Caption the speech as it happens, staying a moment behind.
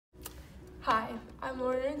Hi, I'm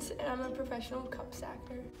Lawrence and I'm a professional cup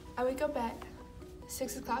stacker. I wake up at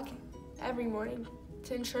 6 o'clock every morning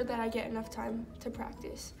to ensure that I get enough time to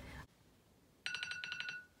practice.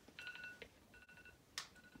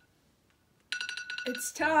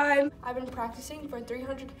 It's time! I've been practicing for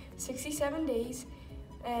 367 days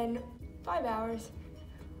and 5 hours.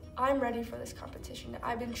 I'm ready for this competition.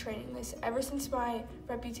 I've been training this ever since my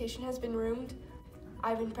reputation has been ruined.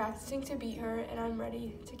 I've been practicing to beat her and I'm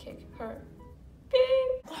ready to kick her.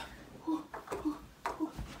 Bing!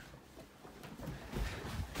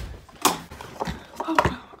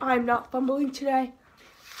 Oh, I'm not fumbling today.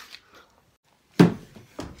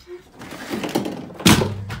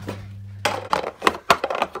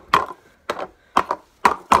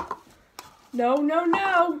 No, no,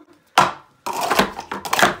 no!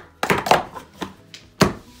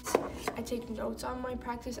 I take notes on my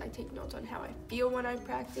practice. I take notes on how I feel when I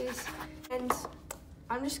practice. And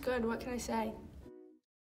I'm just good, what can I say?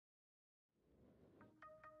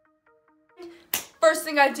 First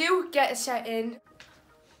thing I do, get a set in.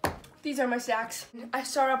 These are my stacks. I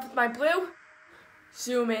start off with my blue,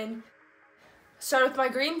 zoom in. Start with my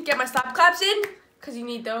green, get my stop claps in, because you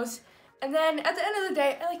need those. And then at the end of the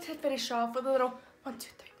day, I like to finish off with a little 1, 2,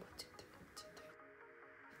 3, 1, 2, 3, 1, 2, 3,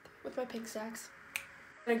 with my pig stacks.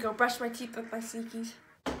 I'm gonna go brush my teeth with my sneakies.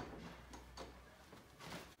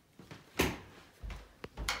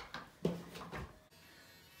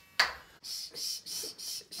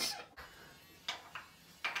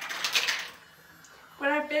 When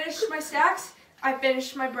I finish my stacks, I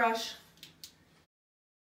finish my brush.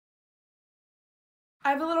 I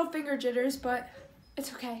have a little finger jitters, but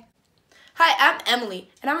it's okay. Hi, I'm Emily,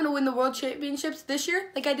 and I'm gonna win the World Championships this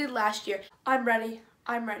year like I did last year. I'm ready.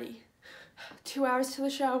 I'm ready. 2 hours to the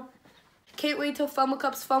show. Can't wait till Fumble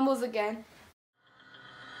Cups fumbles again.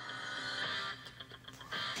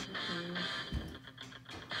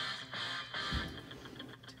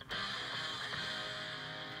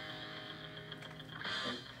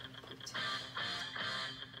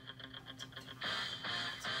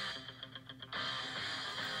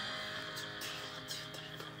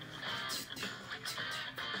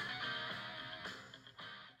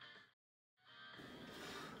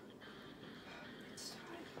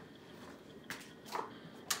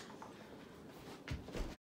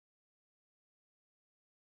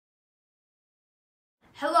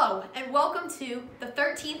 Hello, and welcome to the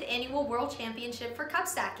 13th Annual World Championship for Cup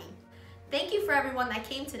Stacking. Thank you for everyone that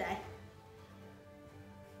came today.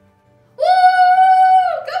 Woo!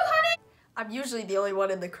 Go, honey! I'm usually the only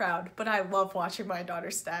one in the crowd, but I love watching my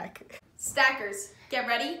daughter stack. Stackers, get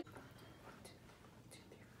ready.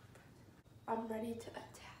 I'm ready to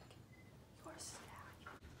attack your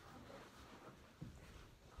stack.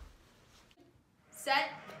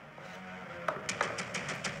 Set.